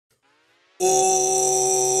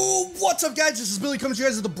Oh, what's up, guys? This is Billy coming to you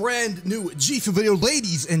guys with a brand new GFUEL video.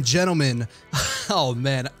 Ladies and gentlemen, oh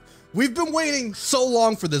man, we've been waiting so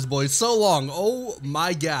long for this, boys, so long. Oh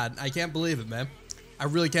my god, I can't believe it, man. I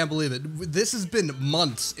really can't believe it. This has been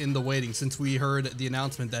months in the waiting since we heard the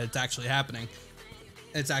announcement that it's actually happening.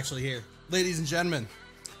 It's actually here. Ladies and gentlemen,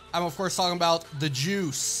 I'm of course talking about the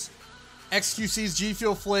juice. xQc's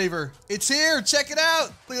GFUEL flavor. It's here, check it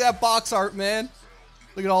out. Look at that box art, man.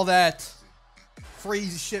 Look at all that.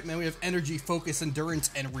 Crazy shit, man. We have energy, focus,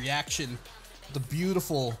 endurance, and reaction. The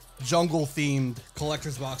beautiful jungle-themed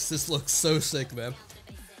collector's box. This looks so sick, man.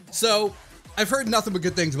 So, I've heard nothing but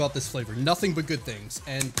good things about this flavor. Nothing but good things.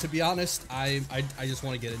 And to be honest, I just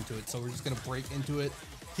want to get into it. So we're just going to break into it.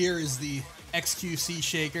 Here is the xQc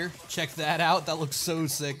shaker. Check that out. That looks so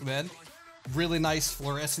sick, man. Really nice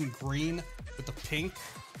fluorescent green with the pink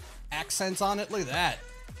accents on it. Look at that.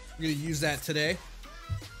 We're going to use that today.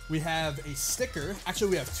 We have a sticker.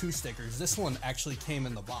 Actually, we have two stickers. This one actually came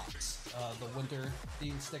in the box. The winter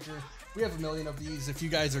themed sticker. We have a million of these. If you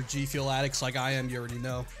guys are GFUEL addicts like I am, you already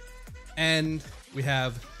know. And we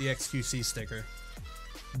have the xQc sticker.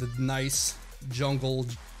 The nice jungle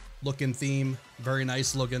looking theme. Very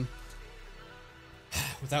nice looking.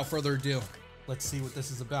 Without further ado, let's see what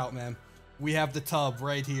this is about, man. We have the tub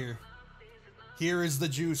right here. Here is the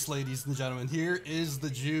juice, ladies and gentlemen. Here is the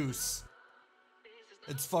juice.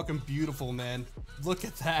 It's fucking beautiful, man. Look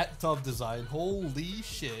at that tub design. Holy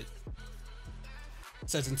shit. It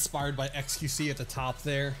says inspired by xQc at the top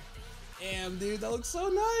there. Damn, dude, that looks so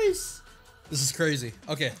nice. This is crazy.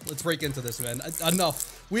 Okay, let's break into this, man.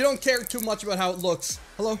 Enough. We don't care too much about how it looks.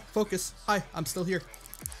 Hello, focus. Hi, I'm still here.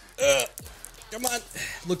 Come on.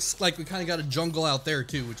 Looks like we kind of got a jungle out there,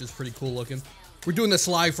 too, which is pretty cool looking. We're doing this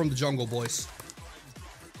live from the jungle, boys.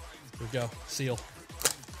 Here we go. Seal.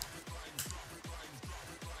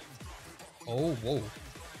 Oh, whoa.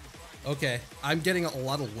 Okay, I'm getting a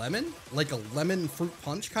lot of lemon, like a lemon fruit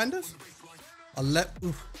punch, kind of. A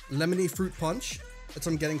lemony fruit punch. That's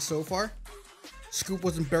what I'm getting so far. Scoop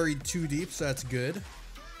wasn't buried too deep, so that's good.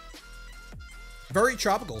 Very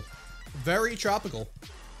tropical. Very tropical.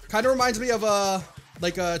 Kind of reminds me of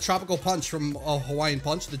like a tropical punch from a Hawaiian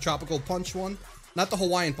Punch, the tropical punch one. Not the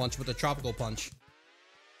Hawaiian Punch, but the tropical punch.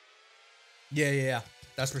 Yeah.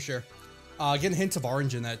 That's for sure. Getting hints of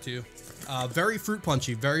orange in that too. Very fruit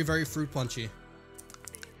punchy. Very, very fruit punchy.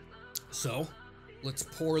 So, let's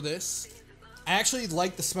pour this. I actually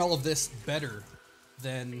like the smell of this better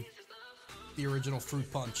than the original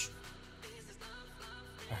fruit punch.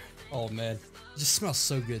 Oh man, it just smells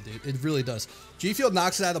so good, dude. It really does. GFUEL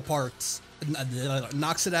knocks it out of the parks.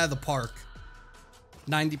 Knocks it out of the park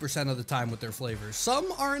 90% of the time with their flavors.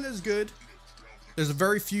 Some aren't as good. There's a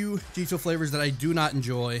very few GFUEL flavors that I do not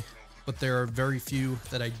enjoy, but there are very few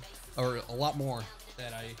that or a lot more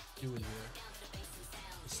that I do enjoy.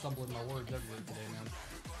 I'm stumbling my words everywhere today, man.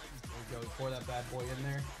 There we go. Pour that bad boy in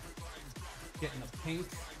there. Getting a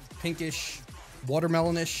pinkish,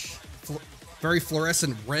 watermelonish, very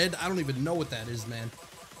fluorescent red. I don't even know what that is, man.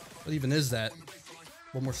 What even is that?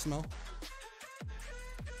 One more smell.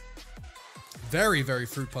 Very, very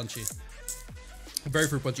fruit punchy. Very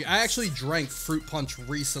fruit punchy. I actually drank fruit punch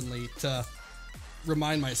recently to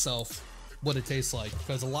remind myself what it tastes like,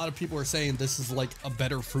 because a lot of people are saying this is like a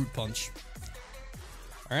better fruit punch.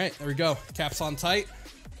 All right, there we go. Caps on tight.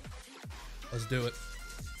 Let's do it.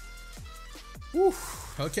 Woo.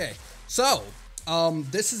 Okay, so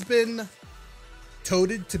this has been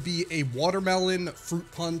touted to be a watermelon fruit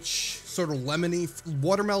punch, sort of lemony,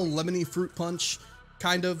 watermelon lemony fruit punch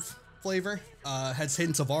kind of flavor. Has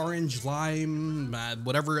hints of orange, lime,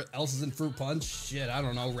 whatever else is in fruit punch. Shit, I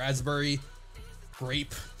don't know, raspberry,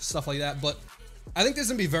 grape, stuff like that. But I think this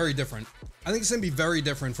is gonna be very different. I think it's gonna be very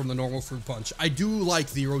different from the normal fruit punch. I do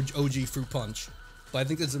like the OG fruit punch, but I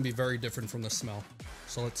think this is gonna be very different from the smell.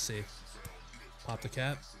 So let's see. Pop the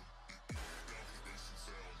cap.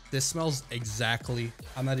 This smells exactly,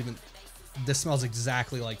 this smells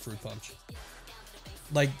exactly like fruit punch.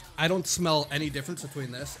 Like, I don't smell any difference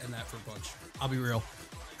between this and that fruit punch. I'll be real.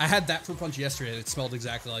 I had that fruit punch yesterday and it smelled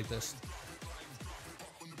exactly like this.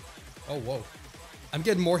 Oh, whoa. I'm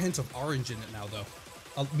getting more hints of orange in it now, though.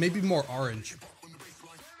 Maybe more orange.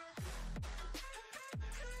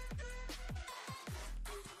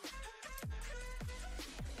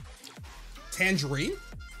 Tangerine?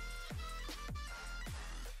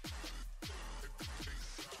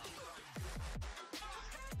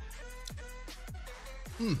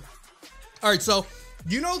 All right, so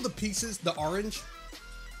you know the pieces, the orange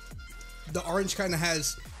kind of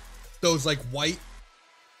has those like white,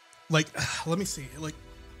 like let me see, like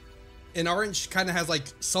and orange kind of has like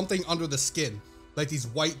something under the skin, like these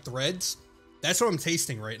white threads. That's what I'm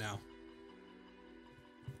tasting right now.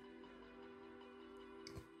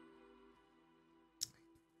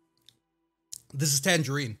 This is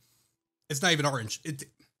tangerine. It's not even orange.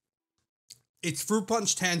 It's fruit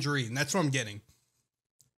punch tangerine. That's what I'm getting.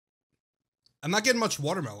 I'm not getting much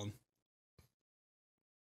watermelon.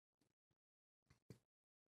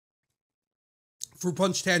 Fruit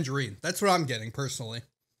punch tangerine. That's what I'm getting personally.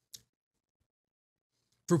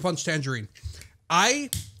 Fruit punch tangerine.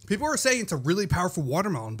 People are saying it's a really powerful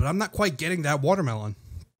watermelon, but I'm not quite getting that watermelon.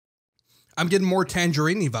 I'm getting more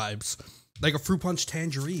tangerine-y vibes. Like a fruit punch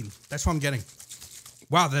tangerine. That's what I'm getting.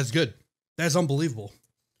 Wow, that's good. That's unbelievable.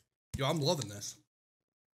 Yo, I'm loving this.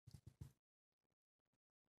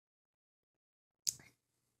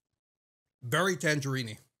 Very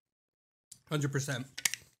tangerine-y. 100%.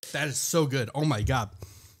 That is so good. Oh my God.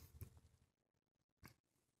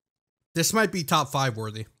 This might be top 5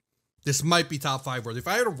 worthy. This might be top 5 worthy. If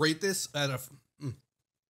I had to rate this at a...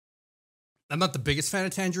 I'm not the biggest fan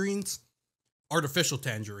of tangerines. Artificial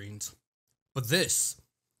tangerines. But this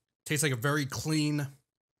tastes like a very clean,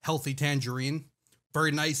 healthy tangerine.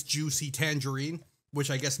 Very nice, juicy tangerine,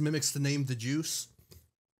 which I guess mimics the name The Juice.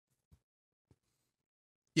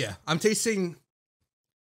 Yeah, I'm tasting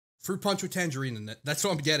fruit punch with tangerine in it. That's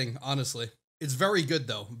what I'm getting, honestly. It's very good,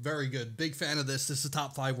 though. Very good. Big fan of this. This is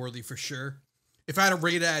top 5 worthy for sure. If I had to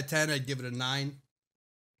rate it out of 10, I'd give it a 9.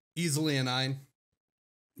 Easily a 9.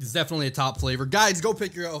 It's definitely a top flavor. Guys, go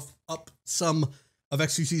pick up some of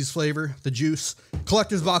xQc's flavor, the juice.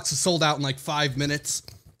 Collector's box is sold out in like 5 minutes,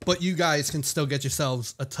 but you guys can still get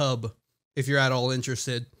yourselves a tub if you're at all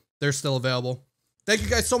interested. They're still available. Thank you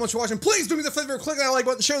guys so much for watching. Please do me the favor, click that like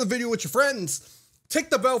button, share the video with your friends. Tick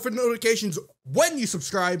the bell for notifications when you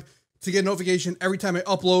subscribe to get a notification every time I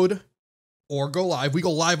upload or go live. We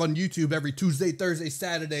go live on YouTube every Tuesday, Thursday,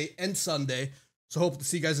 Saturday, and Sunday. So hope to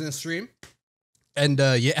see you guys in the stream. And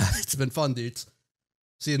yeah, it's been fun, dudes.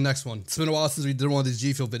 See you in the next one. It's been a while since we did one of these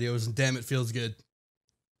GFUEL videos, and damn, it feels good.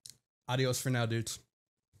 Adios for now, dudes.